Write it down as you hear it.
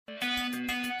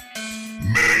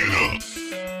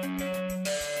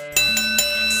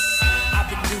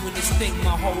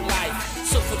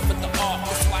Suffered for the art,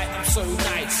 that's why I'm so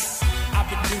nice. I've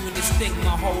been doing this thing my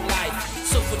whole life.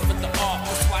 Suffered for the art,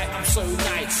 that's why I'm so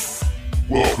nice.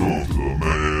 Welcome to the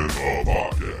Man Up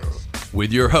Podcast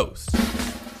with your host,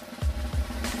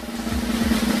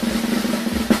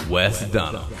 Wes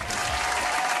Dunham,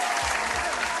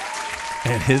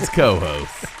 and his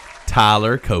co-hosts,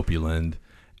 Tyler Copeland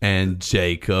and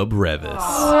Jacob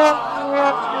Revis.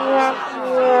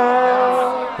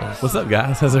 What's up,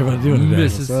 guys? How's everybody doing today?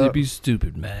 Mississippi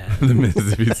Stupid Man. The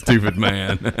Mississippi Stupid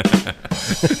Man.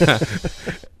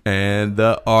 And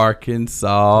the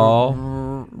Arkansas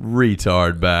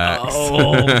Retard Backs.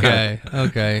 Oh,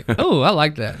 okay. Oh, I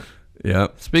like that.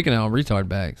 Yep. Speaking of retard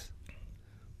bags,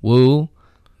 wool,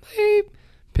 beep,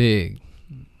 pig.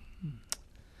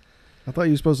 I thought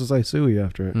you were supposed to say suey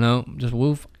after it. No, just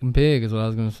woo fucking pig is what I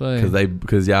was gonna say.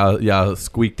 Because y'all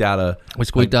squeaked out a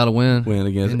win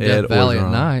against in Ed Death Valley Orgeron.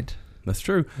 at night. That's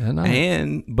true. At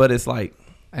night. But it's like,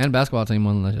 And basketball team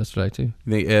won yesterday too.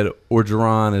 you think Ed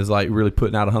Orgeron is like really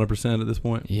putting out 100% at this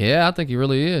point? Yeah, I think he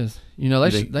really is. You know,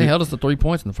 they held us to 3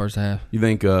 points in the first half. You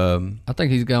think I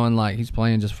think he's going like he's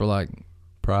playing just for like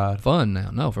pride? fun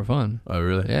now. No, for fun. Oh,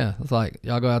 really? Yeah, it's like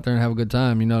y'all go out there and have a good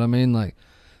time. You know what I mean? Like,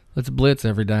 let's blitz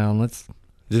every down. Let's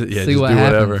see what do happens.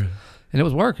 whatever. And it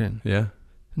was working Yeah.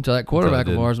 until that quarterback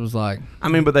Until it of ours was like, I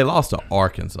mean, but they lost to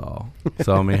Arkansas.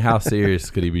 So, I mean, how serious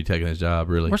could he be taking his job,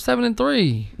 really? "We're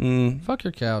 7-3. Mm, Fuck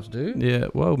your couch, dude. yeah.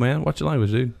 Whoa, man. Watch your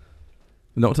language, dude.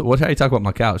 Watch how you talk about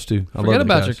my couch, too. I Forget love that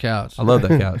about couch. your couch." I love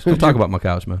that couch. Don't talk about my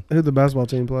couch, man. Who'd the basketball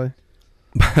team play?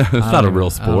 It's not a real I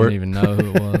sport. don't even know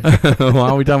who it was. Why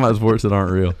are we talking about sports that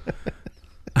aren't real?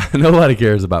 Nobody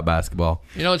cares about basketball.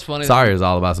 You know what's funny? Sorry is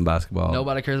all about some basketball.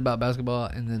 Nobody cares about basketball,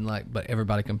 and then but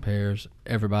everybody compares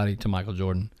everybody to Michael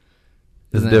Jordan.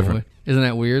 It's Isn't that different. Isn't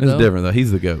that weird? It's though? different, though.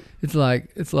 He's the GOAT. It's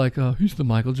like he's the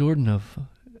Michael Jordan of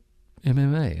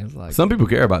MMA. It's like Some people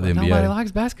care about the nobody NBA.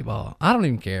 likes basketball. I don't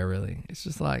even care really. It's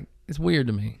just like it's weird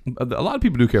to me. A lot of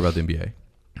people do care about the NBA.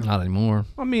 Not anymore.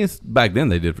 I mean, back then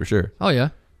they did for sure. Oh yeah.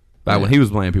 Back Yeah. when he was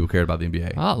playing, people cared about the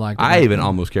NBA. I liked it I back even then.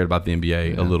 almost cared about the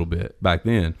NBA a Yeah. little bit back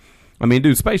then. I mean,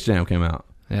 dude, Space Jam came out.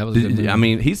 Yeah, it was a good movie. I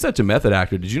mean, he's such a method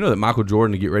actor. Did you know that Michael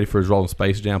Jordan, to get ready for his role in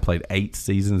Space Jam, played 8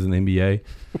 seasons in the NBA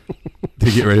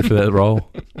to get ready for that role?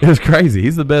 It was crazy.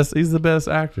 He's the best. He's the best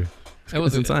actor. It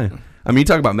was It's insane. I mean, you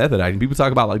talk about method acting. People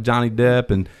talk about like Johnny Depp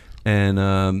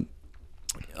and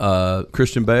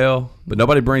Christian Bale, but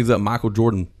nobody brings up Michael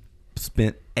Jordan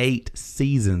spent 8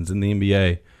 seasons in the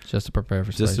NBA just to prepare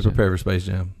for just Space to Jam. prepare for Space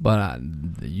Jam. But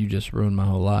you just ruined my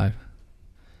whole life.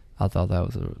 I thought that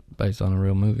was based on a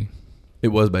real movie. It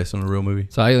was based on a real movie.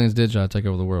 So aliens did try to take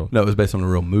over the world. No, it was based on a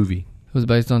real movie. It was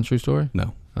based on a true story?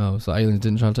 No, Oh, so aliens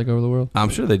didn't try to take over the world? I'm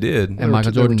sure they did. And They were-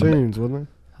 Michael they were Jordan. tunes, wasn't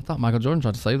I thought Michael Jordan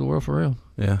tried to save the world for real.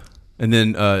 Yeah. And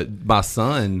then my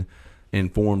son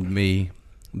informed me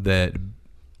that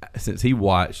since he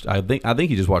watched, I think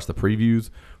he just watched the previews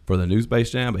for the new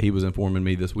Space Jam, but he was informing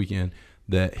me this weekend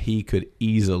that he could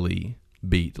easily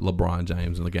beat LeBron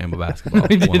James in the game of basketball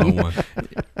He didn't.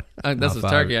 1-on-1. That's his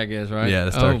five. turkey, I guess, right? Yeah,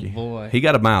 that's oh, turkey. Boy. He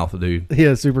got a mouth, dude. he? He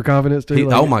had super confidence too.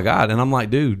 Oh my God. And I'm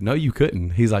like, dude, no, you couldn't.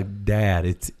 He's like, Dad,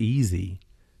 it's easy.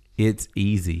 It's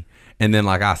easy. And then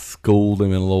like I schooled him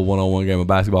in a little 1-on-1 game of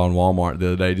basketball in Walmart the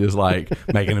other day, just like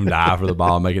making him dive for the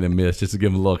ball, making him miss, just to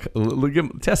give him a look, give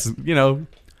him test,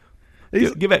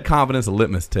 give that confidence a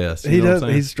litmus test. You He know what I'm does.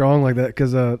 saying? He's strong like that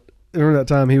because remember that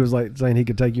time he was like saying he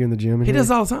could take you in the gym. He does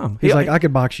all the time. He's like, I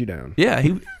could box you down. Yeah,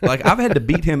 I've had to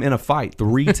beat him in a fight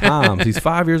 3 times. He's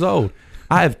 5 years old.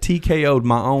 I have TKO'd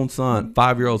my own son,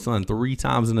 5-year-old son, 3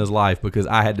 times in his life because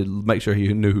I had to make sure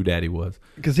he knew who Daddy was.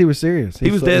 Because he was serious.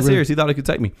 He was dead serious. He thought he could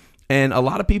take me. And a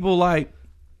lot of people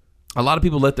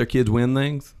let their kids win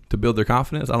things to build their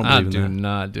confidence. I don't I believe do in that.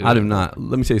 not do I do not.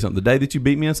 Let me say something. The day that you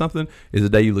beat me in something is the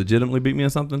day you legitimately beat me in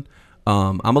something.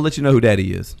 I'm gonna let you know who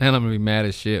Daddy is. And I'm going to be mad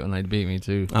as shit when they beat me,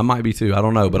 too. I might be too. I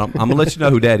don't know, but I'm gonna let you know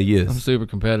who Daddy I'm is. super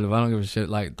competitive. I don't give a shit.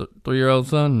 Like, 3-year-old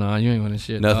son? Nah, you ain't winning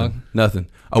shit, dog. Nothing.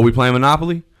 Are we playing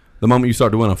Monopoly? The moment you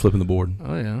start to win, I'm flipping the board.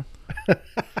 Oh, yeah.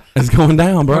 It's going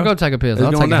down, bro. I'll go take a piss. It's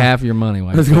I'll going take down. half of your money.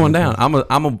 While It's you're going taking down.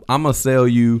 a I'm gonna sell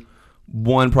you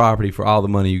one property for all the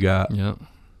money you got. piss. Yep.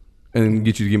 And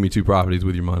get you to give me 2 properties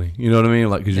with your money. You know what I mean?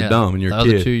 Like, because you're Yeah. dumb and you're The a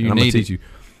other kid. 2 you and I'm gonna need teach you.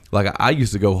 Like I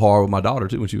used to go hard with my daughter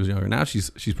too when she was younger. Now she's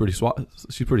pretty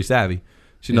she's pretty savvy.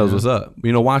 She knows Yeah. what's up.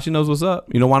 You know why she knows what's up?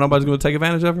 You know why nobody's going to take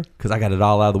advantage of her? Because I got it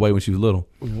all out of the way when she was little.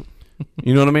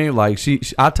 You know what I mean? Like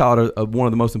I taught her one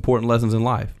of the most important lessons in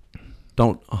life.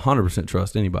 Don't 100%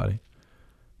 trust anybody.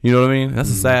 You know what I mean? That's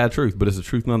a sad truth, but it's a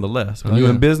truth nonetheless. When Oh, you're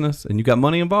yeah. in business and you got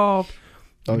money involved,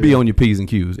 be on your P's and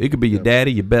Q's. It could be your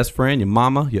daddy, your best friend, your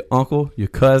mama, your uncle, your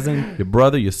cousin, your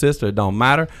brother, your sister. It don't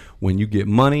matter. When you get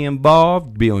money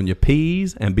involved, be on your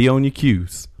P's and be on your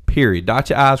Q's. Period. Dot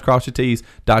your I's, cross your T's.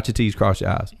 Dot your T's, cross your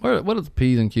I's. What does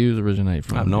P's and Q's originate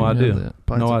from? I have no idea.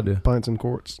 No idea. Pints and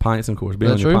quarts. Pints and quarts. Be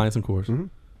That on your true? pints and quarts. Mm-hmm.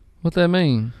 What that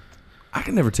mean? I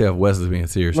can never tell if Wes is being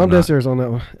serious or I'm not. dead serious on that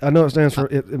one. I know it stands for,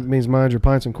 it means mind your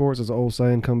pints and quarts. It's an old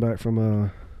saying come back from,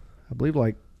 I believe,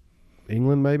 like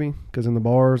England maybe, because in the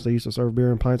bars they used to serve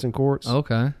beer in pints and quarts.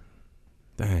 Okay.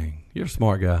 Dang, you're a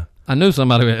smart guy. I knew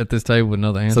somebody at this table would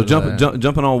know the answer. So to that.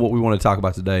 jumping on what we want to talk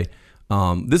about today.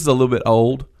 This is a little bit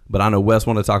old, but I know Wes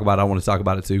wanted to talk about it. I want to talk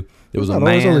about it too. It was a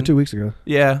man. It was only 2 weeks ago.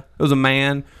 Yeah, it was a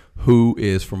man who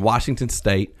is from Washington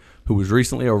State who was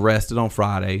recently arrested on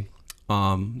Friday.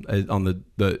 On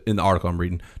the in the article I'm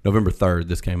reading, November 3rd,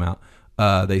 this came out.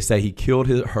 They say he killed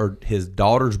his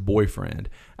daughter's boyfriend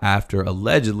after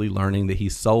allegedly learning that he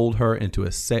sold her into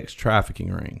a sex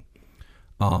trafficking ring.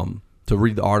 To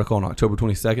read the article, on October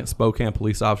 22nd, Spokane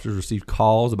police officers received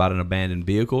calls about an abandoned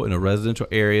vehicle in a residential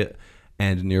area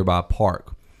and a nearby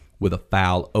park with a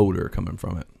foul odor coming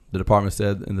from it. The department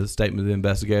said in the statement of the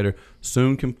investigator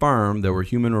soon confirmed there were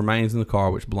human remains in the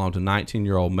car which belonged to a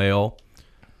 19-year-old male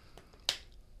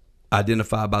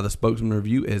identified by the spokesman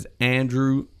review as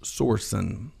Andrew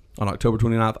Sorson. On October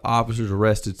 29th, officers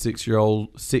arrested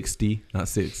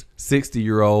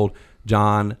 60-year-old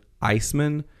John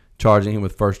Eisman, charging him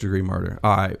with first-degree murder.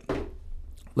 All right,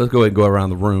 let's go ahead and go around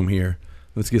the room here.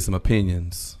 Let's get some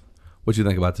opinions. What you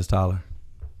think about this, Tyler?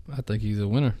 I think he's a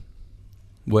winner.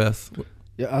 Wes?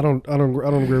 Yeah, I don't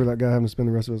agree with that guy having to spend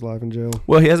the rest of his life in jail.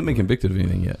 Well, he hasn't been convicted of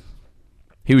anything yet.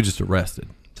 He was just arrested.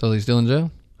 So he's still in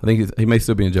jail? I think he may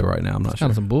still be in jail right now. I'm not That's sure.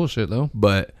 kind of some bullshit, though.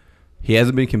 But he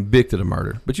hasn't been convicted of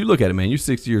murder. But you look at it, man. You're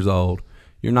 60 years old.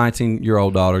 Your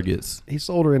 19-year-old daughter gets He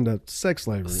sold her into sex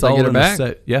slavery. sold get her into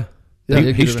back? yeah. Yeah, he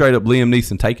they get her straight up Liam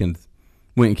Neeson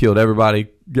went and killed everybody.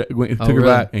 Took her really?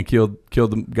 back and killed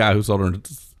the guy who sold her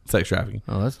into sex trafficking.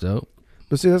 Oh, that's dope.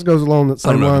 But see, this goes along that I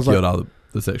don't same know if lines he killed like, all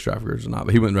the sex traffickers or not,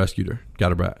 but he went and rescued her, got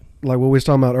her back. like what we was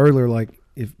talking about earlier. Like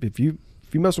if you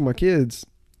mess with my kids,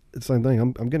 it's the same thing.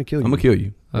 I'm gonna kill you. I'm gonna kill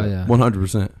you. Oh, yeah.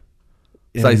 100%.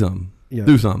 Say something. Yeah.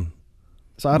 Do something.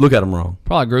 So I, Look at him wrong.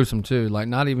 Probably gruesome, too. Like,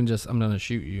 not even just, I'm going to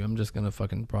shoot you. I'm just going to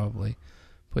fucking probably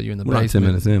put you in the We're not 10 basement.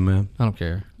 minutes in, man. I don't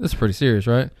care. This is pretty serious,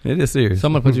 right? It is serious.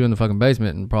 Someone put you in the fucking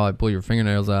basement and probably pull your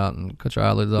fingernails out and cut your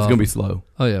eyelids off. It's gonna be slow.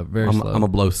 Oh, yeah, very I'm slow. gonna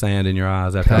blow sand in your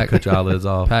eyes after I cut your eyelids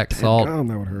off. Pack salt God,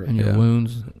 that would hurt. in your Yeah.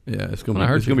 wounds. Yeah, it's When gonna I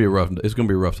heard be a rough. It's gonna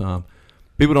be a rough time.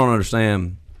 People don't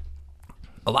understand.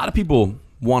 A lot of people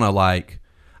want to like.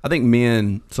 I think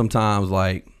men sometimes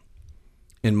like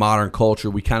in modern culture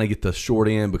we kind of get the short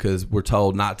end because we're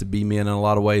told not to be men in a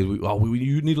lot of ways.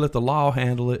 You need to let the law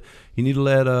handle it. You need to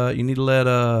let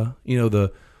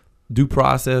the due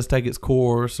process take its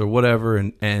course or whatever,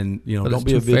 and But don't it's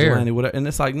be a too fair. vigilante. Whatever. And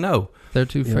it's like no. They're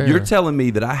too fair. You're telling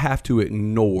me that I have to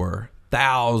ignore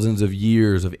thousands of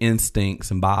years of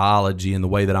instincts and biology and the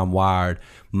way that I'm wired.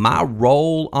 My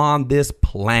role on this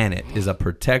planet is a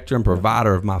protector and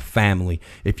provider of my family.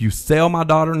 If you sell my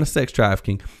daughter into sex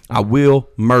trafficking, I will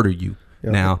murder you.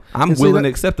 Yeah. Now, I'm And see willing that- to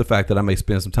accept the fact that I may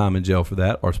spend some time in jail for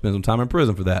that or spend some time in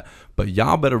prison for that. But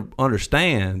y'all better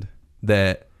understand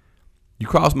that you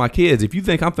cross my kids. If you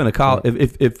think I'm finna call,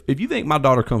 if you think my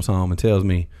daughter comes home and tells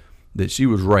me that she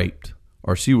was raped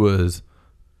or she was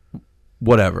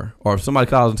whatever, or if somebody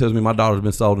calls and tells me my daughter's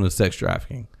been sold into sex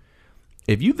trafficking,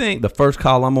 if you think the first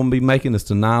call I'm gonna be making is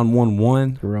to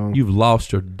 911, You're wrong. you've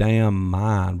lost your damn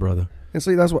mind, brother. And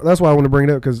see, that's why I want to bring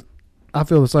it up, because I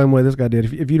feel the same way this guy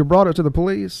did. If you'd have brought it to the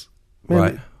police, man,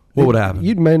 Right. What would happen?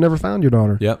 You may have never found your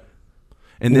daughter. Yep.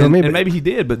 And You know then what I mean? and maybe he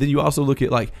did, but then you also look at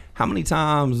like how many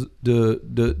times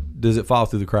does it fall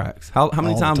through the cracks? How many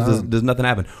All the times time. does nothing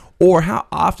happen? Or how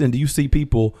often do you see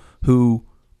people who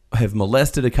have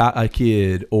molested a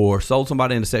kid or sold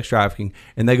somebody into sex trafficking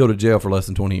and they go to jail for less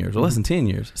than 20 years or less than 10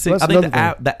 years? See, That's I think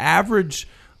another thing.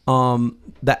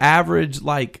 the average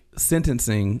like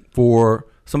sentencing for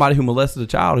somebody who molested a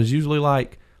child is usually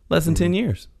like less than 10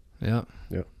 years. Yeah.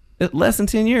 Less than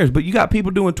 10 years, but you got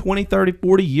people doing 20, 30,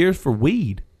 40 years for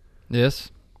weed. Yes.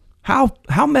 How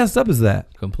messed up is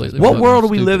that? Completely. What fucking world are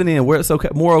we stupid. living in where it's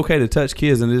more okay to touch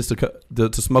kids than it is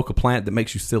to smoke a plant that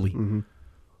makes you silly?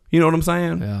 You know what I'm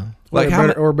saying? Yeah. Like Or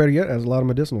how better yet, has a lot of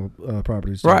medicinal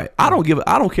properties. right? I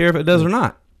don't care if it does or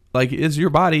not. Like it's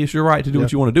your body, it's your right to do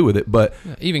what you want to do with it. But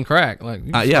Yeah, even crack. Like,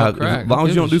 you can yeah, smoke crack. as long Who as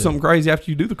you don't gives do a shit? something crazy after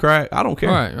you do the crack, I don't care.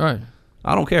 Right.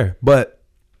 I don't care. But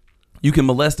you can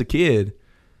molest a kid.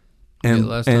 Yeah, And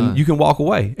last time. you can walk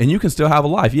away, and you can still have a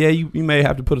life. Yeah, you may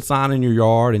have to put a sign in your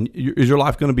yard, and is your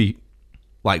life going to be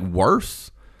like worse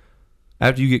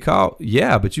After you get caught,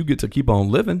 yeah, but you get to keep on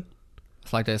living.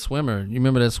 It's like that swimmer. You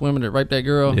remember that swimmer that raped that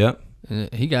girl? Yep.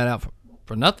 And he got out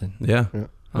for nothing. Yeah. Yeah.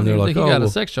 I don't even think he got a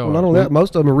sex charge. Well, not only that,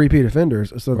 most of them are repeat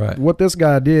offenders. So Right. what this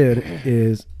guy did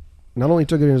is not only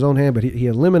took it in his own hand, but he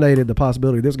eliminated the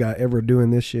possibility of this guy ever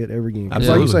doing this shit ever again. It's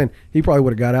like you're saying, he probably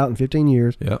would have got out in 15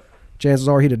 years. Yep. Chances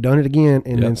are he'd have done it again,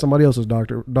 and Yep. then somebody else's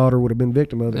daughter would have been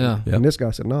victim of it. Yeah. Yep. And this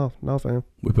guy said, no, fam.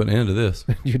 We put an end to this.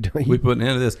 You don't. We put an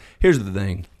end to this. Here's the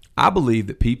thing. I believe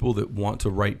that people that want to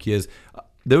rape kids,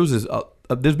 there's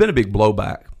been a big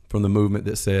blowback from the movement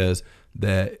that says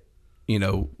that,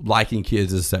 liking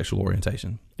kids is sexual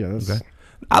orientation. Yeah, that's, Okay.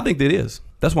 I think that it is.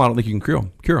 That's why I don't think you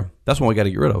can cure them. That's why we got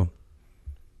to get rid of them.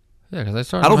 Yeah, because they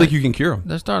started. I don't think you can cure them.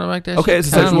 They're starting to make that. Okay, shit it's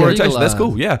a sexual kinda orientation. That's legalized.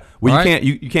 cool. Yeah. Well, Right.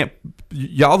 you can't.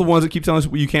 Y'all the ones that keep telling us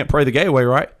you can't pray the gay way,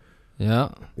 right? Yeah.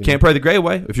 You can't pray the gay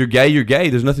way. If you're gay, you're gay.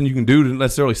 There's nothing you can do to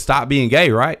necessarily stop being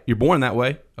gay, right? You're born that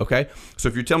way. Okay. So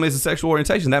if you're telling me it's a sexual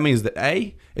orientation, that means that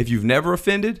A, if you've never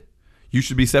offended, you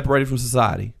should be separated from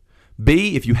society.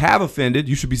 B, if you have offended,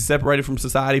 you should be separated from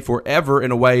society forever in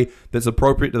a way that's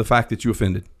appropriate to the fact that you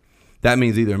offended. That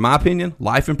means either, in my opinion,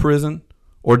 life in prison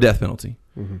or death penalty.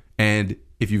 Mm-hmm. And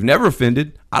if you've never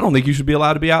offended, I don't think you should be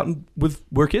allowed to be out with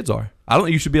where kids are. I don't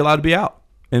think you should be allowed to be out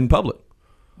in public.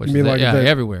 Which You mean is like yeah, they-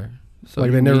 everywhere. So like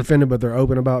you they never need- offended, but they're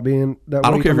open about being that way.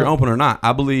 I don't care if you're come up? open or not.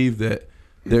 I believe that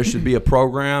there should be a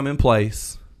program in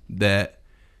place that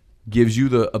gives you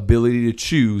the ability to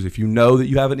choose, if you know that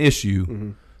you have an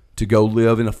issue, to go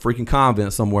live in a freaking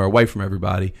convent somewhere away from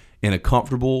everybody in a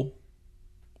comfortable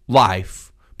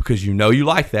life because you know you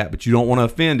like that, but you don't want to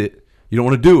offend it. You don't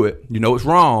want to do it. You know it's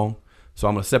wrong. So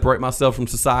I'm going to separate myself from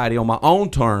society on my own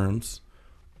terms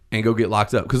and go get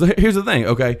locked up. Because here's the thing,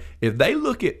 okay? If they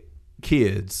look at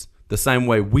kids the same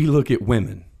way we look at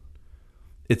women,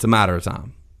 it's a matter of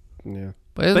time. Yeah.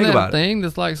 But isn't Think that about a it. thing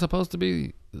that's like supposed to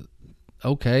be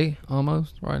okay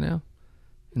almost right now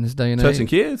in this day and Touching age?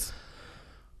 kids?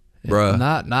 Bruh.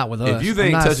 Not with us. If you I'm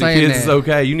think not touching saying kids that. is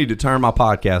okay, you need to turn my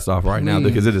podcast off right now Please.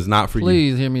 because it is not for you.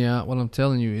 Please hear me out. What I'm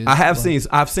telling you is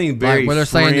I've seen very like where they're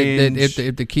saying that fringe- if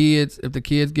the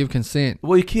kids give consent.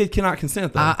 well, your kid cannot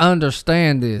consent though. I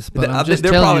understand this, but I'm just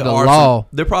there telling you probably the are law.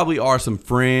 there probably are some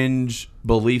fringe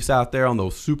beliefs out there on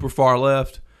those super far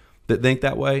left that think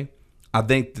that way. I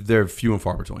think that they're few and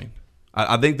far between.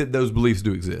 I think that those beliefs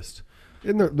do exist.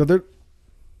 Isn't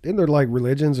there like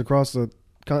religions across the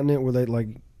continent where they like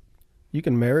you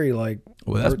can marry like?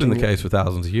 Well, that's been the 13 case for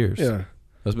thousands of years. Yeah.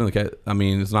 That's been the case. I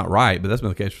mean, it's not right, but that's been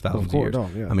the case for thousands Of course,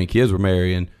 of years. yeah. I mean, kids were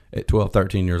marrying at 12,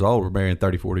 13 years old. We're marrying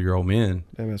 30, 40-year-old men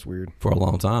Damn, that's weird. for a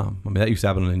long time. I mean, that used to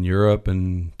happen in Europe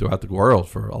and throughout the world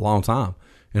for a long time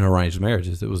in arranged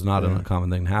marriages. It was not an uncommon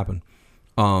thing to happen.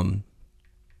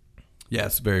 Yeah,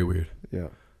 it's very weird. Yeah.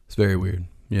 It's very weird,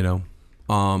 But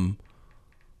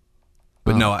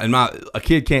no, a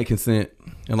kid can't consent.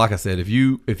 And like I said, if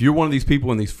you're one of these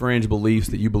people in these fringe beliefs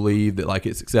that you believe that like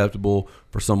it's acceptable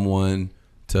for someone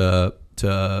to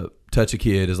touch a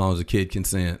kid as long as a kid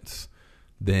consents,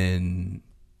 then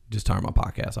just turn my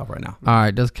podcast off right now. All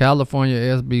right, does California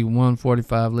SB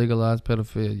 145 legalize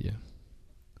pedophilia?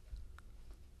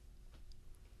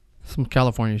 Some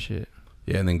California shit.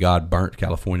 Yeah, and then God burnt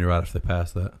California right after they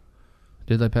passed that.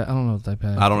 Did they pass? I don't know if they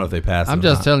passed. I don't know if they passed it. I'm or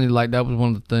just not. telling you, like that was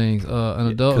one of the things. An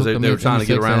adult Because who they were commits trying to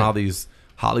get sex around act- all these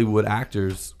Hollywood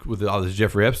actors with all this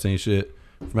Jeffrey Epstein shit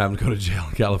from having to go to jail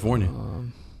in California.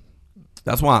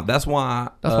 That's why. That's what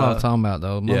I'm talking about,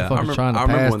 though. Yeah, Motherfuckers trying to I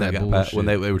remember pass when that they got bullshit. when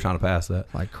they were trying to pass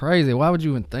that. like crazy. Why would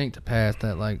you even think to pass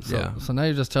that? Like, so, Yeah. so now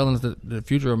you're just telling us that the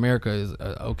future of America is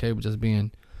okay with just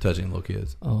being. Touching little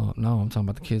kids. No, I'm talking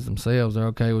about the kids themselves. They're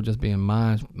okay with just being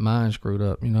mind screwed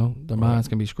up. Their minds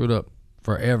can be screwed up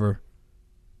forever,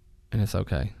 and it's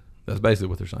okay. That's basically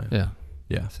what they're saying. Yeah,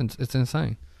 Yeah. it's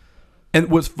insane. And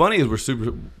what's funny is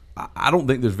I don't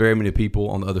think there's very many people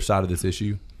on the other side of this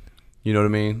issue. You know what I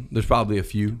mean? There's probably a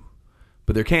few,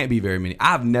 but there can't be very many.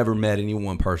 I've never met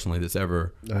anyone personally that's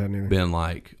ever I hadn't either. been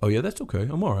like, oh yeah, that's okay.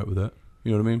 I'm all right with that.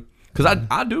 You know what I mean? Because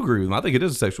I do agree with them. I think it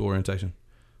is a sexual orientation.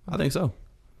 I think so.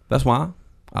 That's why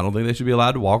I don't think they should be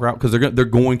allowed to walk around because they're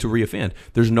going to reoffend.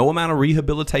 There's no amount of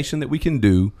rehabilitation that we can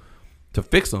do to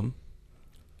fix them.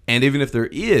 And even if there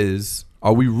is,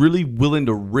 are we really willing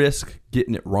to risk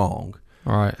getting it wrong?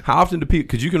 All right. How often do people?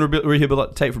 Because you can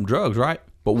rehabilitate from drugs, right?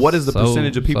 But what is the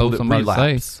percentage of people that somebody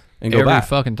relapse say, and go every back?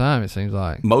 fucking time, it seems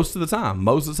like. Most of the time,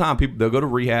 people they'll go to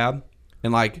rehab,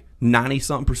 and like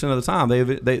 90-something% of the time,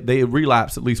 they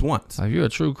relapse at least once. If you're a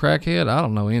true crackhead, I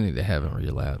don't know any that haven't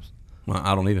relapsed. Well,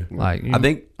 I don't either. Like, I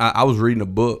think I was reading a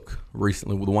book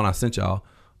recently, the one I sent y'all,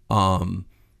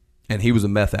 and he was a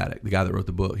meth addict. The guy that wrote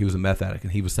the book, he was a meth addict,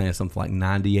 and he was saying something like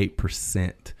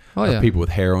 98% Oh, yeah. of people with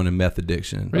heroin and meth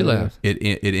addiction. Relapse. It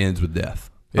ends with death.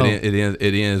 Oh.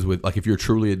 It ends with, like, if you're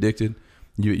truly addicted,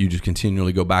 you just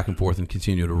continually go back and forth and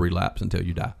continue to relapse until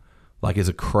you die. Like, it's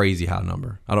a crazy high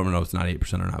number. I don't know if it's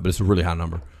 98% or not, but it's a really high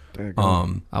number.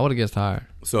 I would have guessed higher.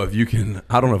 So if you can,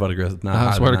 I don't know if I'd guess.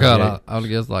 I swear to God, I would have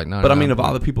guessed like 99. But I mean, of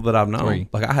all the people that I've known, 3.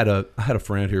 like I had a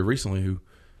friend here recently who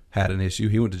had an issue.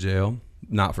 He went to jail,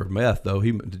 not for meth though.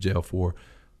 He went to jail for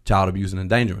child abuse and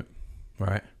endangerment,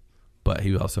 right? But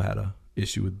he also had a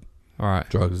issue with All right.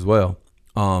 drugs as well.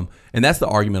 And that's the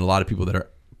argument a lot of people that are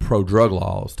pro drug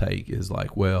laws take is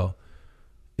like, well,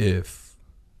 if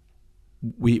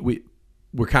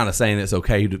we're kind of saying it's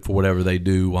okay for whatever they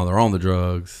do while they're on the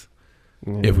drugs.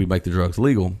 If we make the drugs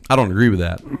legal, I don't agree with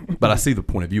that, but I see the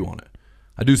point of view on it.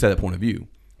 I do say that point of view.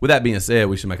 With that being said,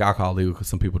 we should make alcohol legal because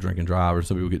some people drink and drive, or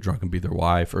some people get drunk and beat their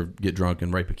wife, or get drunk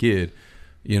and rape a kid.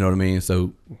 You know what I mean?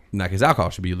 So in that case,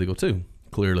 alcohol should be illegal too.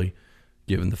 Clearly,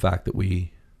 given the fact that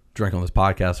we drink on this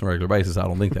podcast on a regular basis, I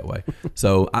don't think that way.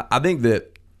 So I think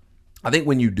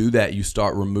when you do that, you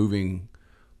start removing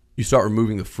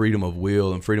the freedom of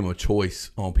will and freedom of choice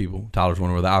on people. Tyler's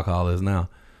wondering where the alcohol is now.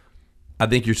 I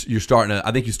think you're starting to.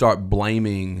 I think you start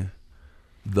blaming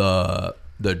the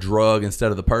drug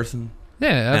instead of the person. Yeah,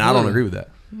 absolutely. And I don't agree with that.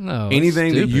 No.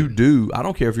 Anything that you do, I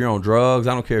don't care if you're on drugs.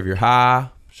 I don't care if you're high.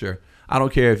 Sure. I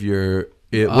don't care if you're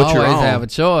what you're on. Always have a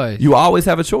choice. You always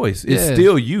have a choice. It's Yes.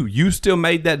 still you. You still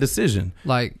made that decision.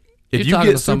 Like If you're you talking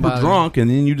get to super somebody- drunk and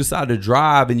then you decide to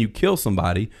drive and you kill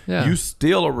somebody, Yeah. you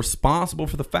still are responsible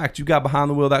for the fact you got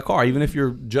behind the wheel of that car, even if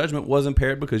your judgment was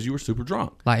impaired because you were super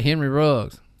drunk. like Henry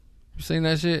Ruggs. You seen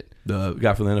that shit? The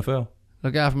guy from the NFL.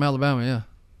 The guy from Alabama, yeah.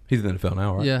 He's in the NFL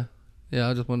now, right? Yeah. Yeah,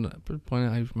 I just wanted to point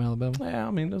out he was from Alabama. Yeah,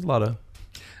 I mean, there's a lot of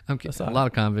I'm kidding. That's all A lot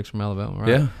of convicts from Alabama,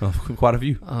 right? yeah, quite a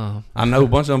few. Oh, I know a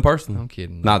bunch of them personally. I'm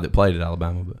kidding. Not that played at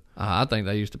Alabama, but I think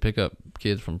they used to pick up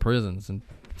kids from prisons and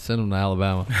send them to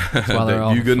Alabama. That's why they're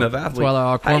all you good enough That's athlete. why they're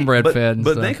all cornbread but, fed. And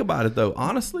But stuff. think about it though,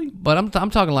 honestly. But I'm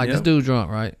talking like Yeah. this dude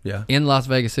drunk, right? Yeah. In Las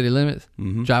Vegas city limits,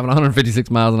 Mhm. driving 156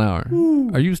 miles an hour.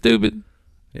 Are you stupid?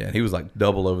 Yeah, and he was like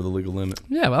double over the legal limit.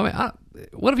 Yeah, but I mean,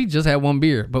 what if he just had one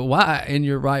beer? But why, in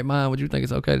your right mind, would you think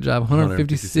it's okay to drive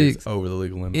 156 over the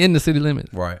legal limit. in the city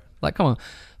limits? Right. Like, come on,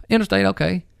 interstate,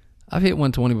 okay. I've hit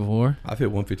 120 before I've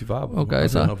hit 155. Okay,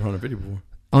 I've so- hit over 150 before.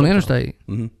 on the interstate,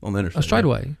 On the interstate. a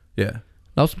straightaway, Yeah.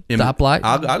 no stoplight.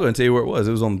 I'll go ahead and tell you where it was.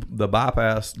 It was on the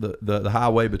bypass, the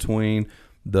highway between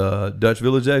the Dutch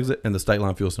Village exit and the State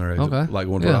Line Fuel Center exit. Okay. Like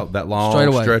going Yeah. that long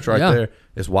Straightaway. stretch right Yeah. there.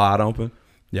 It's wide open.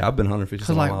 Yeah, I've been 150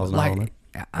 Because miles an hour on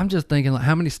there. I'm just thinking, like,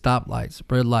 how many stoplights,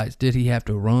 red lights, did he have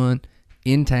to run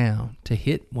in town to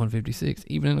hit 156,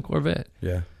 even in a Corvette?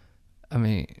 Yeah. I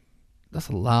mean, that's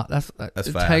a lot. It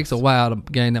fast. takes a while to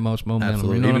gain that much momentum.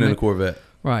 Absolutely. You know Even what I in mean? a Corvette.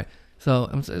 Right. So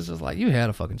it's just like you had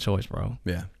a fucking choice, bro.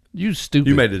 Yeah. You stupid.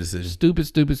 You made a decision.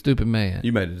 Stupid man.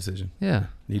 You made a decision. Yeah.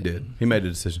 He did. He made a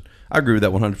decision. I agree with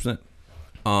that 100%.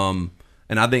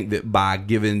 And I think that by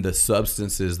giving the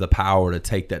substances the power to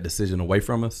take that decision away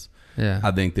from us, Yeah.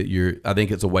 I think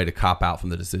it's a way to cop out from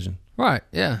the decision. Right.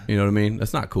 Yeah. You know what I mean?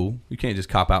 That's not cool. You can't just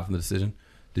cop out from the decision.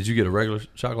 Did you get a regular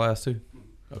shot glass too?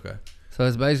 Okay. So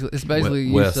it's basically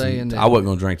you Wes saying and, that. I wasn't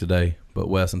gonna drink today, but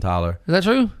Wes and Tyler, Is that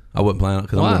true? I wasn't planning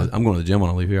because Why? I'm going to the gym when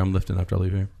I leave here. I'm lifting after I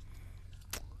leave here.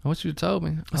 I wish you told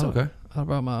me. That's okay. I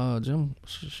brought my gym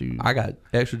shoes. I got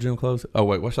extra gym clothes. Oh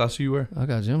wait, what size shoe you wear? I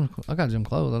got gym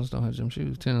clothes. I just don't have gym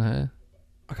shoes. 10 and a half.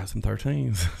 I got some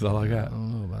 13s. That's all I I got.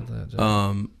 don't know about that.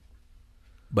 Joe.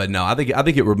 But no, I think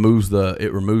it removes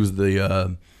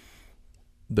the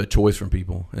choice from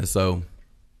people, and so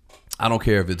I don't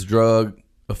care if it's drug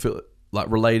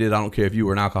related. I don't care if you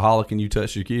were an alcoholic and you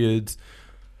touched your kids.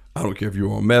 I don't care if you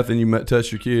were on meth and you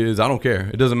touched your kids. I don't care.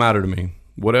 It doesn't matter to me.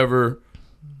 Whatever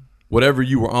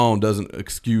you were on doesn't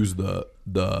excuse the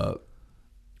All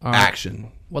right.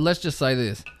 action. Well, let's just say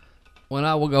this. When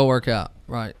I will go work out,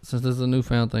 right, since this is a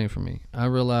newfound thing for me, I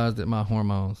realize that my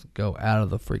hormones go out of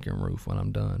the freaking roof when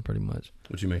I'm done, pretty much,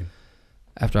 What you mean?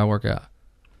 after I work out.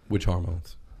 Which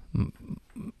hormones?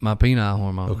 My penile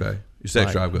hormone. Okay, your sex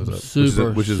Like, drive goes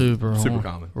up, which is super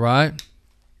common. Right?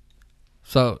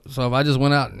 So if I just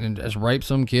went out and just raped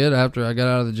some kid after I got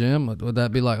out of the gym, would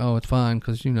that be like, oh, it's fine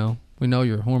because, we know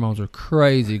your hormones are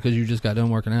crazy because you just got done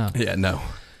working out. Yeah, no,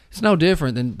 It's no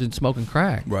different than smoking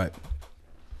crack. right.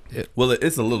 Well,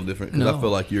 it's a little different because No. I feel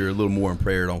like you're a little more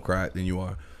impaired on crack than you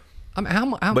are. I mean,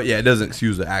 how But yeah, it doesn't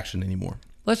excuse the action anymore.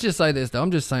 let's just say this, though.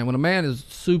 I'm just saying, when a man is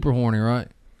super horny, right,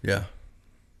 Yeah,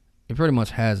 he pretty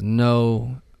much has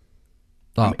no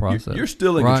thought process. You're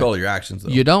still in right? control of your actions, though.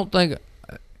 You don't think,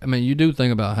 you do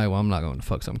think about, hey, well, I'm not going to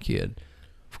fuck some kid.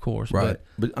 of course. Right.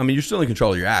 But I mean, you're still in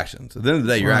control of your actions. At the end of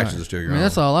the day, your Right. actions are still your I mean, own.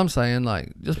 that's all I'm saying.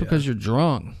 Like, just because you're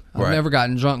drunk, I've Right. never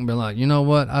gotten drunk and been like, you know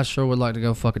what? I sure would like to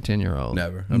go fuck a 10-year-old.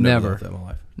 Never. I've Never. loved that in my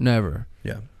life. Never.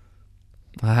 Yeah.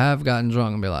 I have gotten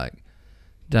drunk and be like,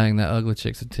 dang, that ugly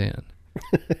chick's a 10.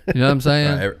 You know what I'm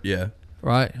saying? Right. Yeah.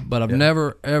 Right? But I've Yeah.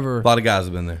 never, ever, A lot of guys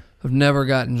have been there. I've never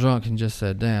gotten drunk and just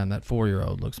said, damn, that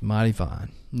 4-year-old looks mighty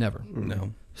fine. Never.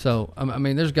 No. So, I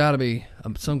mean, there's got to be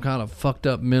some kind of fucked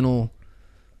up mental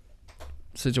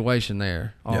situation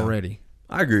there Yeah. already.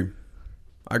 I agree.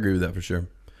 I agree with that for sure.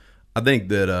 I think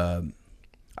that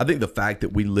I think the fact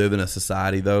that we live in a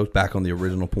society, though, back on the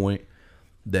original point,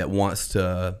 that wants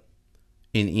to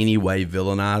in any way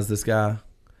villainize this guy.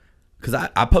 Because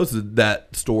I posted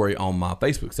that story on my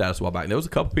Facebook status a while back. And there was a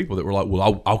couple people that were like,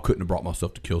 well, I couldn't have brought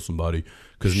myself to kill somebody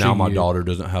because now my Shit. daughter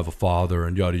doesn't have a father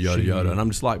and yada, yada, yada. And I'm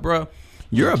just like, bro,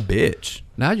 you're a bitch.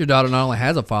 Now your daughter not only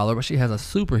has a father, but she has a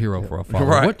superhero for a father.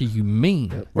 Right. What do you mean?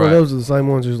 Well, Right. those are the same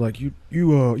ones who's like, you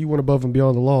went above and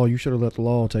beyond the law. You should have let the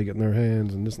law take it in their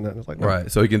hands and this and that. And it's like, no.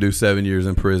 Right. So he can do 7 years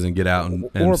in prison, get out and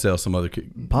Or sell some other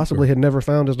kid. Possibly had never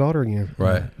found his daughter again.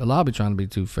 Right. The law be trying to be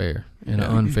too fair in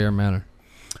Yeah. an unfair manner.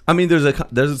 I mean, there's a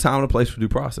time and a place for due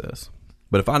process.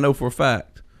 But if I know for a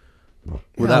fact,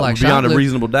 without like beyond a shoplift-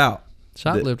 reasonable doubt,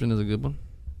 Shoplifting is a good one.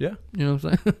 yeah, You know what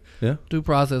I'm saying? yeah. Due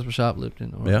process for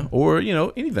shoplifting. Or, Yeah, or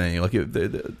anything like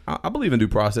I believe in due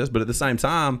process, but at the same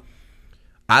time,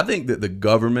 I think that the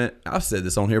government. I've said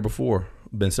this on here before,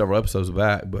 been several episodes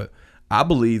back, but I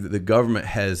believe that the government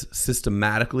has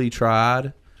systematically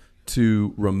tried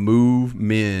to remove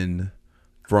men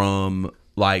from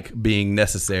like being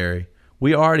necessary.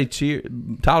 We already cheered.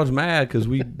 Tyler's mad because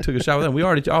we took a shot with him. We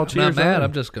already all I'm cheers. not mad. on him.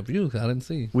 I'm just confused. I didn't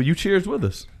see. Well, you cheers with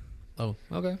us. Oh,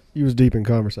 okay. He was deep in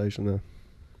conversation though.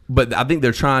 But I think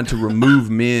they're trying to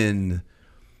remove men.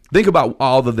 Think about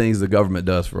all the things the government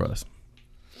does for us.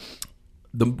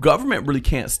 The government really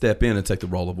can't step in and take the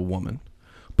role of a woman,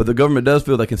 but the government does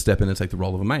feel they can step in and take the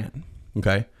role of a man.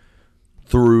 Okay,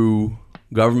 through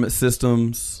government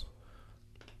systems,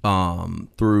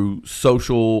 through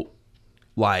social,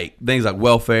 like things like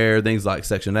welfare, things like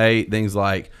Section 8, things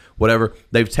like whatever.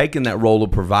 They've taken that role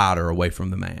of provider away from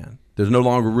the man. There's no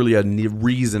longer really a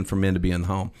reason for men to be in the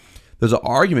home. There's an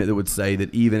argument that would say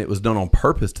that even it was done on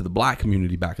purpose to the black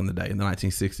community back in the day, in the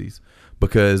 1960s,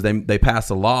 because they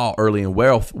passed a law early in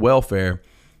welfare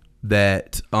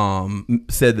that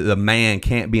said that the man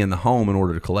can't be in the home in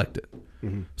order to collect it.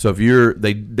 Mm-hmm. So if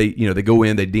they go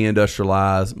in, they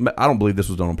deindustrialize. I don't believe this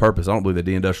was done on purpose. I don't believe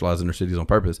they deindustrialized inner cities on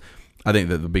purpose. I think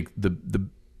that the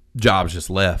jobs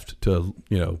just left to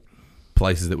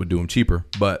places that would do them cheaper,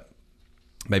 but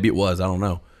maybe it was. I don't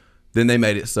know. Then they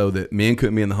made it so that men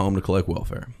couldn't be in the home to collect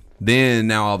welfare. Then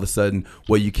now all of a sudden,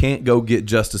 well, you can't go get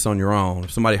justice on your own.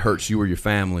 If somebody hurts you or your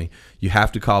family, you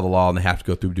have to call the law and they have to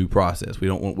go through due process. We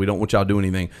don't want y'all to do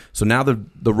anything. So now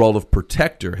the role of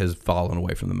protector has fallen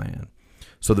away from the man.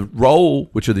 So the role,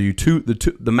 which are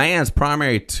the man's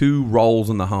primary two roles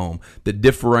in the home that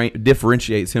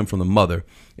differentiates him from the mother,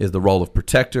 is the role of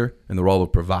protector and the role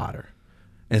of provider.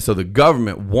 And so the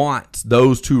government wants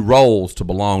those two roles to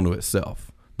belong to itself.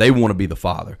 They want to be the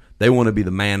father. They want to be the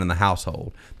man in the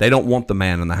household. They don't want the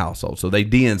man in the household. So they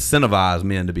de-incentivize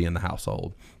men to be in the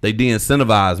household. They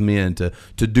de-incentivize men to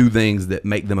do things that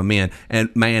make them a man.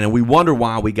 And we wonder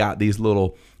why we got these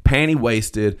little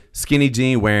panty-waisted, skinny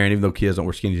jean wearing, even though kids don't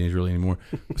wear skinny jeans really anymore,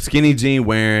 skinny jean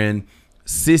wearing,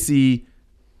 sissy,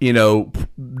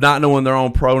 not knowing their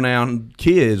own pronoun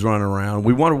kids running around.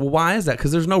 We wonder, well, why is that?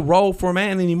 Because there's no role for a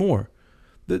man anymore.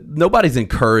 Nobody's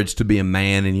encouraged to be a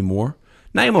man anymore.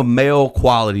 Name a male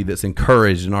quality that's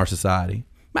encouraged in our society.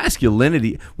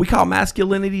 Masculinity. We call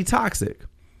masculinity toxic.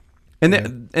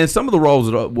 And some of the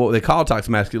roles that what they call toxic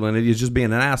masculinity is just being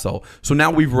an asshole. So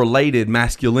now we've related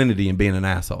masculinity and being an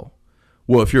asshole.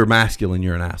 Well, if you're masculine,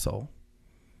 you're an asshole.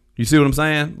 You see what I'm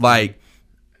saying? Like,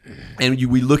 and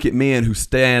we look at men who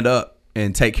stand up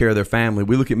and take care of their family.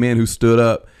 We look at men who stood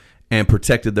up and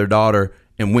protected their daughter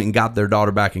and went and got their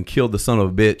daughter back and killed the son of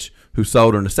a bitch who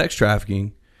sold her into sex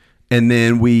trafficking. And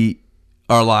then we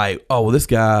are like, oh, well, this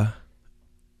guy,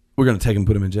 we're going to take him and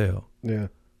put him in jail. Yeah.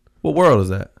 What world is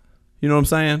that? You know what I'm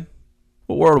saying?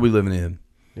 What world are we living in?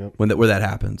 Yep. Where that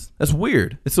happens? That's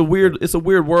weird. It's a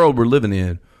weird world we're living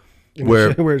in. And Where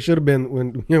it should have been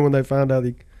when they found out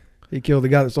he killed the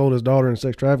guy that sold his daughter in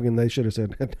sex trafficking, they should have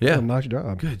said, Yeah. nice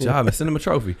job. Good job. And send him a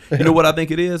trophy. You know what I think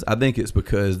it is? I think it's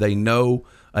because they know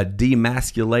a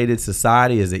demasculated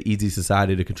society is an easy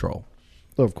society to control.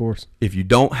 Of course. If you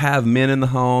don't have men in the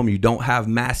home, you don't have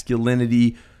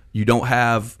masculinity, you don't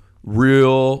have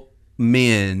real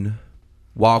men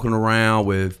walking around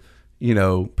with,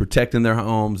 protecting their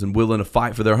homes and willing to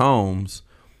fight for their homes,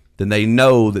 then they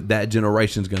know that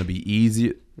generation is going to be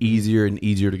easier and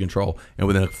easier to control. And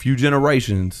within a few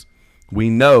generations, we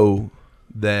know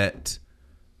that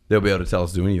they'll be able to tell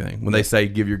us to do anything. When they say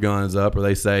give your guns up, or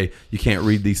they say you can't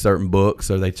read these certain books,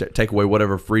 or they take away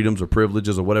whatever freedoms or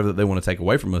privileges or whatever that they want to take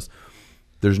away from us,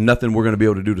 there's nothing we're going to be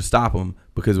able to do to stop them,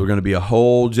 because we're going to be a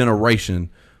whole generation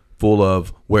full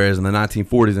of, whereas in the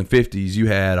 1940s and 50s, you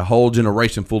had a whole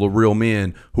generation full of real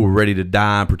men who were ready to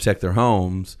die and protect their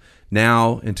homes.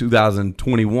 Now, in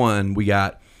 2021, we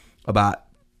got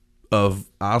of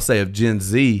Gen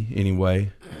Z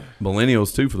anyway,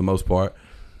 millennials too for the most part,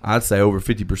 I'd say over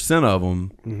 50% of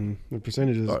them the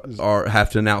percentages have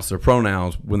to announce their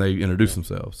pronouns when they introduce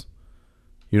themselves.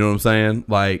 You know what I'm saying?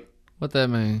 Like, What that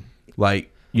mean? Like,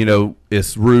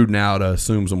 it's rude now to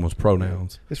assume someone's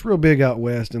pronouns. It's real big out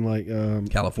west in like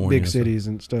California, big cities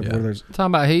and stuff where there's. Talking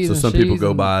about he. So some people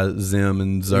go by Zim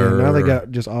and Zer. Yeah, now they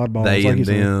got just oddballs. They like and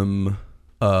them.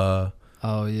 Oh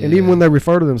yeah. And even when they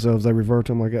refer to themselves, they refer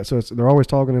to them like that. So they're always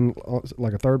talking in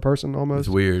like a third person almost. It's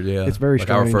weird, yeah. It's very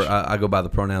strange. I go by the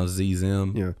pronoun Z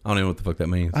Zim. Yeah. I don't even know what the fuck that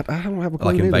means. I don't have a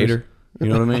clue. Like invader. You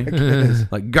know what I mean?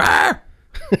 Like, grr!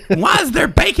 Why is there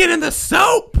bacon in the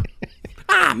soap?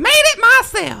 I made it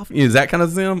myself. Is that kind of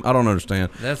Zim? I don't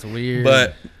understand. That's weird.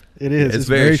 But it is. It's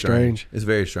very strange. It's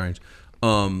very strange.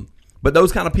 But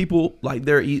those kind of people, like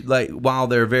while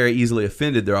they're very easily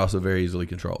offended, they're also very easily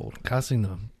controlled.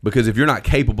 Casino. Because if you're not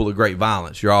capable of great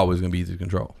violence, you're always going to be easy to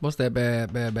control. What's that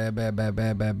bad?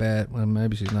 Well,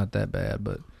 maybe she's not that bad,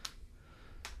 but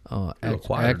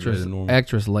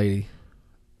actress lady,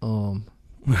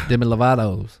 Demi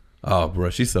Lovato's. Oh, bro,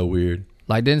 she's so weird.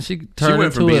 Like, didn't she turn She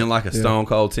went from into being like a Stone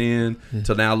Cold 10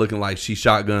 to now looking like she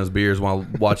shotguns beers while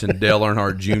watching Dale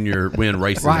Earnhardt Jr. win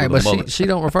races. Right, with but a mullet. she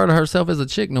don't refer to herself as a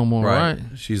chick no more, right?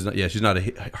 She's not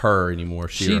her anymore.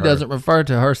 She doesn't refer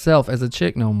to herself as a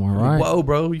chick no more, right? Whoa,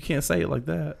 bro, you can't say it like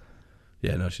that.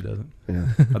 Yeah, no, she doesn't. Yeah.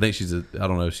 I think I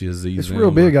don't know if she is Z. It's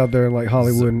real big out there in like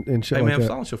Hollywood and shit Hey, like man, that.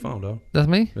 silence your phone, dog. That's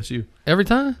me? That's you. Every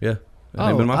time? Yeah. Oh,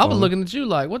 I was looking at you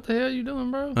like, what the hell you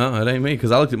doing, bro? It ain't me,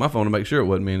 because I looked at my phone to make sure it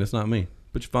wasn't me, and it's not me.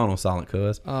 Put your phone on silent,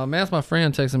 cuz. Man, that's my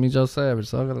friend texting me, Joe Savage,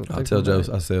 so I gotta I'll tell Joe.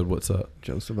 I said, "What's up?"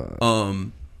 Joe survived.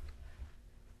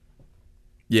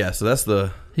 Yeah. So that's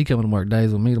the He coming to work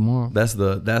days with me tomorrow. that's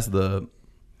the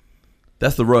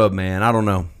rub, man. I don't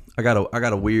know. I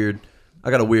got a weird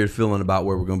feeling about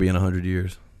where we're gonna be in 100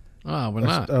 years. Oh, we're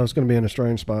not. It's going to be in a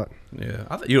strange spot.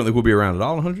 Yeah. You don't think we'll be around at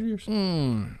all in 100 years?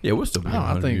 Yeah, we'll still be in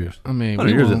 100 years. I mean,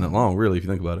 100 years isn't that long, really, if you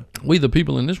think about it. We the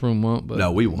people in this room won't, but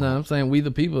No, we won't. No, I'm saying we the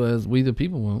people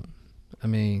won't. I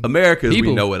mean, America as we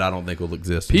people- know it, I don't think will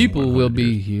exist. people in will 100 be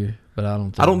years. here, but I don't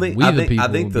think. I don't think. We I the think. people I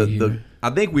think will be here. I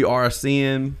think we are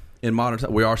seeing in modern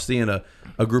time. We are seeing a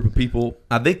group of people.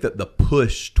 I think that the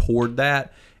push toward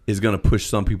that is going to push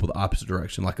some people the opposite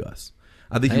direction, like us.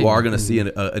 I think you are going to see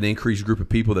an increased group of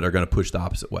people that are going to push the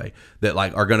opposite way. That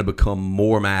like are going to become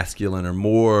more masculine or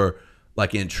more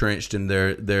like entrenched in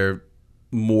their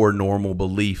more normal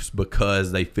beliefs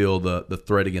because they feel the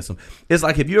threat against them. It's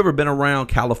like, have you ever been around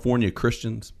California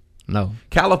Christians? No.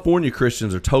 California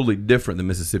Christians are totally different than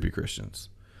Mississippi Christians.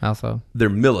 How so? They're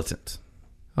militant.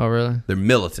 Oh, really? They're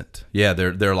militant. Yeah,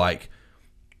 they're like,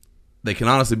 they can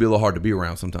honestly be a little hard to be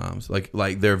around sometimes. Like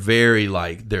they're very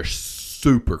like, they're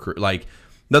super like,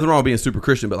 nothing wrong with being super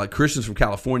Christian, but like Christians from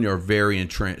California are very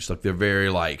entrenched. Like they're very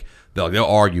like, they'll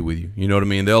argue with you. You know what I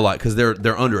mean? They'll like, because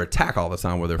they're under attack all the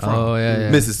time where they're from. Oh, yeah.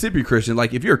 Mississippi Christian,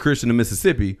 like if you're a Christian in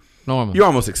Mississippi, Normal. you're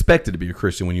almost expected to be a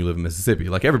Christian when you live in Mississippi.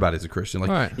 Like everybody's a Christian. Like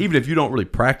Right. even if you don't really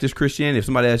practice Christianity, if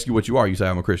somebody asks you what you are, you say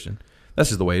I'm a Christian. That's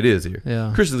just the way it is here.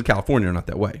 Yeah. Christians in California are not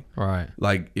that way. Right.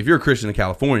 Like if you're a Christian in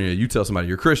California, you tell somebody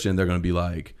you're a Christian, they're going to be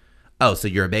like, "Oh, so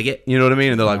you're a bigot?" You know what I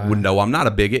mean? And they're like, "Well, no, I'm not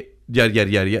a bigot." Yada yada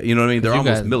yada yada. You know what I mean? They're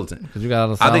almost militant. Because you got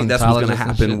all the I think that's what's going to Scientologists and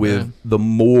happen shit, with man. the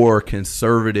more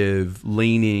conservative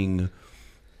leaning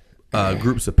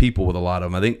groups of people. With a lot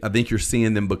of them, I think you're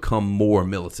seeing them become more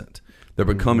militant. They're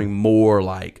becoming more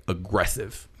like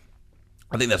aggressive.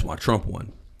 I think that's why Trump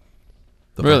won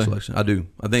the Really? first election. I do.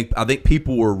 I think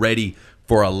people were ready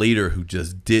for a leader who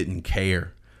just didn't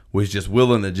care, was just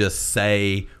willing to just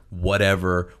say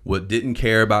whatever, didn't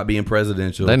care about being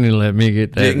presidential. They need to let me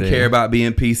get that. Didn't there. care about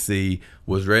being PC,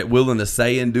 was willing to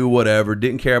say and do whatever,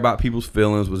 didn't care about people's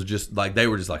feelings, was just like, they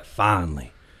were just like,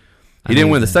 finally. He didn't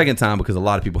win the second time because a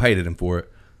lot of people hated him for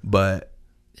it. But,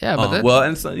 Yeah, but that, well,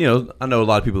 and so, I know a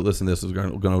lot of people that listen to this is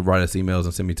going to write us emails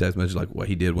and send me text messages like, well,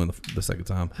 he did win the second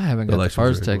time. I haven't got the election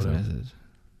was first rigged, text whatever. message.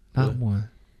 Not one.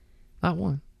 Not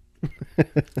one.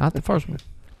 Not the first one.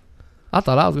 I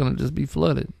thought I was going to just be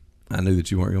flooded. I knew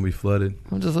that you weren't going to be flooded.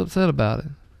 I'm just upset about it.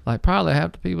 Like probably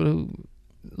half the people who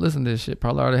listen to this shit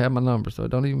probably already have my number, so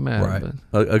it don't even matter. Right.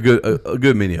 But A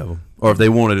good many of them. Or if they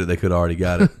wanted it, they could have already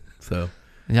got it. So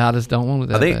y'all just don't want it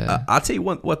that I think bad. I'll tell you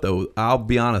what though. I'll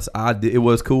be honest. It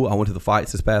was cool. I went to the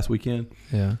fights this past weekend,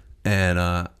 Yeah. and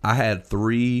I had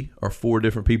 3 or 4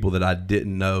 different people that I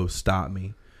didn't know stop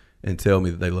me and tell me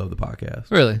that they love the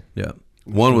podcast. Really? Yeah.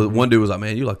 One dude was like,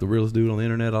 "Man, you're like the realest dude on the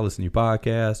internet. I listen to your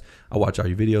podcast. I watch all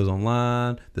your videos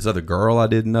online." This other girl I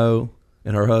didn't know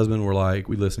and her husband were like,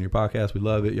 "We listen to your podcast. We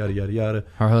love it. Yada yada yada."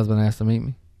 Her husband asked to meet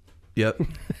me. Yep.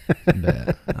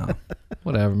 Bad. No,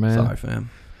 Whatever, man. sorry, fam.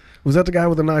 Was that the guy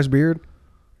with a nice beard?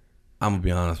 I'm gonna be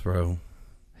honest, bro.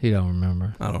 He don't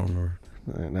remember. I don't remember.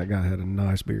 Man, that guy had a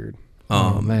nice beard.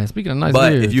 Oh man, speaking of nice but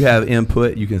beards, if you have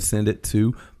input, you can send it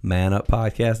to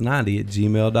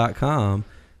manuppodcast90@gmail.com.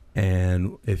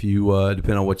 And if you,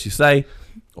 depend on what you say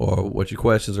or what your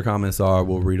questions or comments are,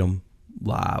 we'll read them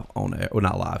live on air. Well,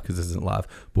 not live because this isn't live,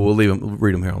 but we'll read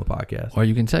them here on the podcast. or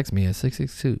you can text me at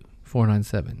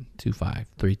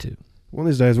 662-497-2532. One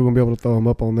of these days, we're going to be able to throw them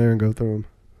up on there and go through them.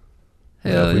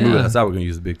 Hell if we move it yeah. outside, we're going to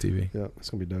use the big TV. Yeah, it's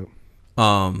going to be dope.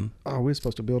 Oh, we were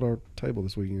supposed to build our table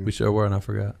this weekend. we sure were, and I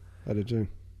forgot. I did too.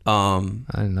 I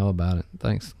didn't know about it.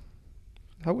 Thanks.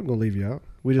 I wasn't going to leave you out.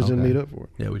 We just didn't Okay. meet up for it.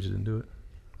 Yeah, we just didn't do it.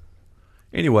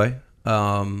 Anyway,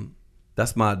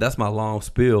 that's my long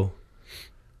spiel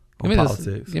on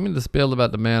politics. Give me the spiel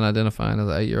about the man identifying as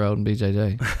an 8-year-old in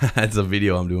BJJ. That's a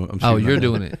video I'm doing. Oh, you're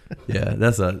doing it. Yeah,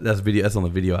 that's video. That's on the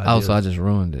video ideas. Oh, so I just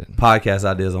ruined it. Podcast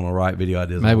ideas on the right, video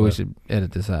ideas. Maybe on the we left. should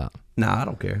edit this out. Nah, I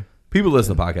don't care. People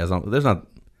listen to podcasts. There's not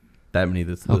that many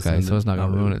that's listening. Okay, so it's not going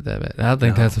to really. ruin it that bad. I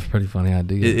think No. that's a pretty funny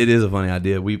idea. It is a funny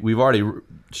idea. We've already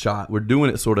shot. We're doing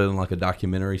it sort of in like a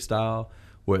documentary style,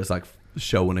 where it's like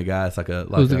showing a guy. It's like a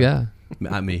Who's the guy?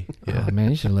 Not me. Yeah. Oh, man,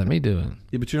 you should let me do it.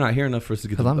 Yeah, but you're not here enough for us to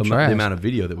get 'Cause the, I'm the trash. amount of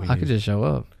video that we I need. could just show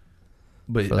up.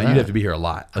 But for you'd that. have to be here a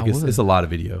lot. Like I it's would. a lot of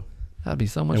video, That'd be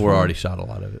so much and fun. we're already shot a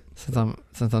lot of it. Since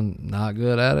I'm not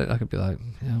good at it, I could be like,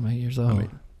 yeah, I'm 8 years old. I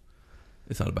mean,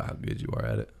 it's not about how good you are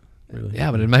at it, really.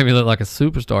 Yeah, but it made me look like a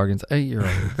superstar against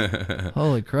 8-year-olds.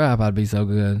 Holy crap, I'd be so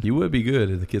good. You would be good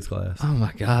in the kids class. Oh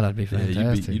my god, I'd be Yeah,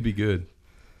 fantastic. you'd be good.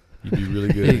 You'd be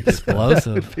really good. in the kids class.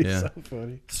 Explosive, It'd be Yeah. so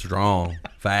funny. Strong,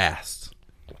 fast,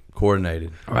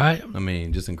 coordinated. right? I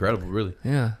mean, just incredible. Really,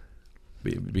 Yeah,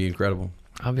 be incredible.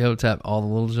 I'll be able to tap all the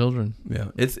little children. Yeah,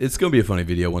 it's gonna be a funny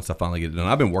video once I finally get it done.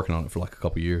 I've been working on it for like a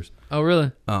couple years. Oh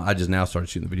really? I just now started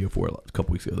shooting the video for it like a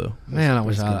couple weeks ago though. Man, I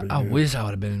wish that's gonna be I good. wish I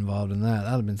would have been involved in that. That'd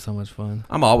have been so much fun.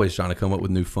 I'm always trying to come up with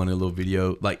new funny little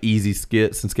video, like easy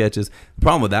skits and sketches. The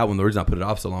problem with that one, the reason I put it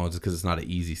off so long is because it's not an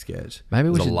easy sketch. Maybe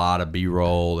we There's should- a lot of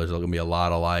B-roll. There's going to be a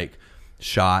lot of like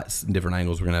shots and different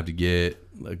angles we're going to have to get.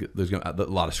 Like, there's going to a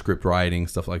lot of script writing,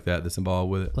 stuff like that that's involved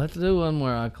with it. Let's do one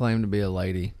where I claim to be a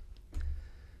lady,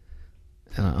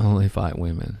 and I only fight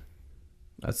women.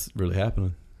 That's really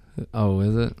happening. Oh,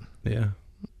 is it? Yeah.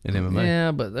 In MMA.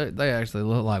 Yeah, but they actually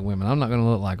look like women. I'm not going to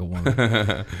look like a woman.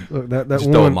 Look, that Just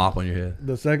throw a one, mop on your head.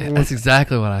 the second one, That's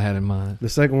exactly what I had in mind. the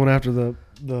second one after the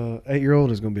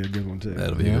 8-year-old is going to be a good one too.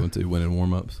 That'll be a Yeah. good one too. Winning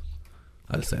warm-ups.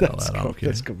 I just say that out That's loud. I don't cool. care.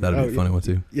 That's cool. That'll be Oh, a funny yeah. one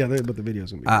too. Yeah, but the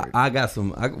video's going to be great. I got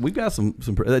some. We got some.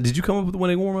 Did you come up with the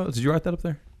winning warm-ups? Did you write that up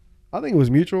there? I think it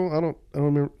was mutual. I don't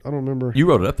remember. You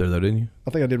wrote it up there though, didn't you?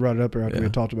 I think I did write it up there after we Yeah.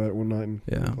 had talked about it one night in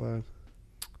Yeah. class.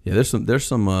 Yeah, there's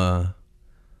some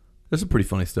pretty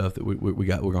funny stuff that we're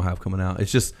gonna have coming out.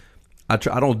 It's just I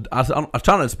try not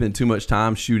to spend too much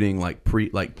time shooting like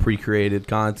pre-created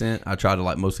content. I try to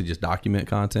like mostly just document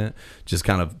content, just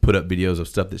kind of put up videos of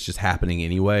stuff that's just happening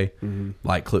anyway,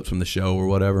 like clips from the show or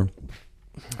whatever.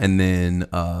 And then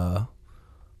I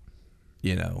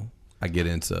get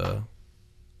into.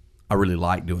 I really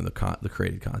like doing the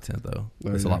created content though.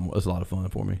 Oh, It's yeah. a lot of fun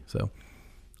for me. So.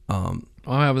 I'm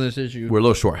having this issue. We're a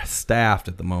little short staffed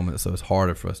at the moment, so it's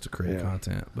harder for us to create Yeah.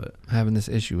 content. But Having this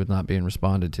issue with not being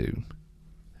responded to. Have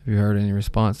you heard any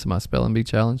response to my spelling bee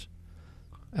challenge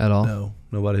at all? no,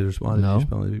 nobody's responded No? to your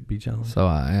spelling bee challenge. So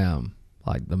I am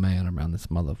like the man around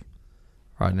this mother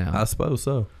right now. I suppose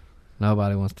so.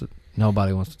 Nobody wants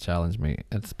to challenge me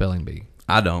at spelling bee.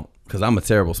 I don't, because I'm a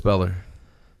terrible speller.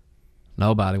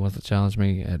 Nobody wants to challenge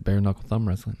me at bare knuckle thumb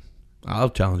wrestling. I'll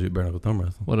challenge you at bare knuckle thumb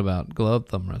wrestling. What about glove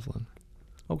thumb wrestling?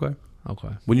 Okay. Okay.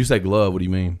 When you say glove, what do you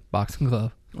mean? Boxing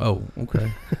glove. Oh,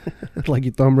 okay. It's like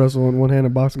you thumb wrestle on one hand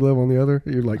and boxing glove on the other.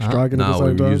 You're like striking at the No,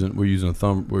 same time. we're using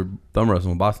thumb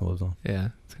wrestling with boxing gloves on. Yeah,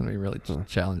 it's gonna be really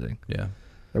challenging. Yeah,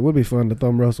 It would be fun to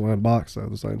thumb wrestle and box though,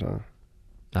 at the same time.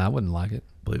 Nah, I wouldn't like it.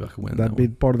 I believe I could win That'd that be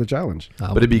one. part of the challenge. I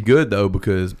But it'd be good though,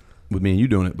 because with me and you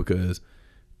doing it, because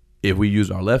if we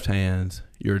use our left hands,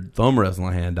 you're thumb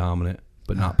wrestling hand dominant,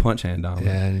 but not punch hand dominant.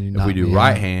 Yeah, and you If knock we do me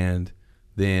right out. hand,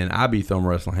 then I'd be thumb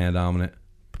wrestling hand dominant.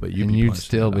 But you'd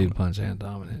still be punch hand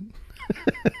dominant.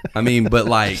 I mean, but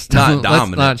like not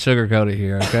dominant. Let's not sugarcoat it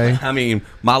here, okay? I mean,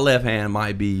 my left hand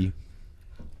might be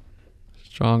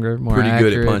stronger, more pretty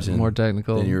accurate, good at punching, more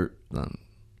technical than your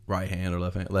right hand or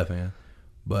left hand.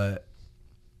 But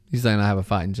you saying I have a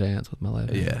fighting chance with my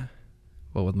left hand? Yeah.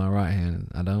 But with my right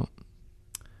hand, I don't.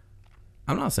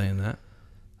 I'm not saying that.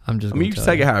 I'm just. I mean, you can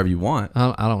take it however you want.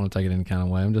 I don't want to take it any kind of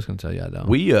way. I'm just going to tell you I don't.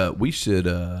 We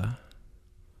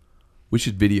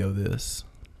should video this.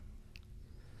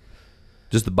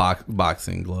 Just the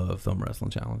boxing glove thumb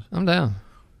wrestling challenge. I'm down.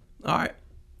 All right.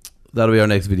 That'll be our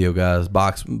next video, guys.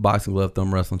 Boxing glove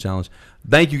thumb wrestling challenge.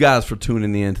 Thank you guys for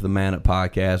tuning in to the Man Up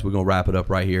Podcast. We're going to wrap it up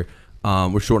right here.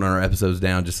 We're shortening our episodes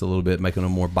down just a little bit, making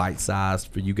them more bite-sized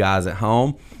for you guys at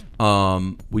home.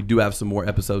 We do have some more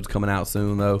episodes coming out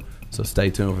soon, though, so stay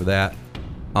tuned for that.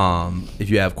 If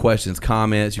you have questions,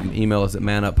 comments, you can email us at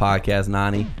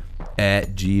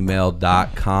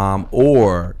manuppodcast90@gmail.com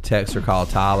or text or call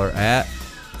Tyler at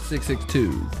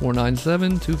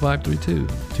 662-497-2532.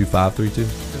 2532.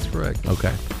 That's correct.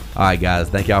 Okay. All right, guys.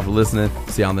 Thank y'all for listening.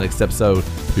 See you on the next episode.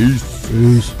 Peace.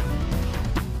 Peace.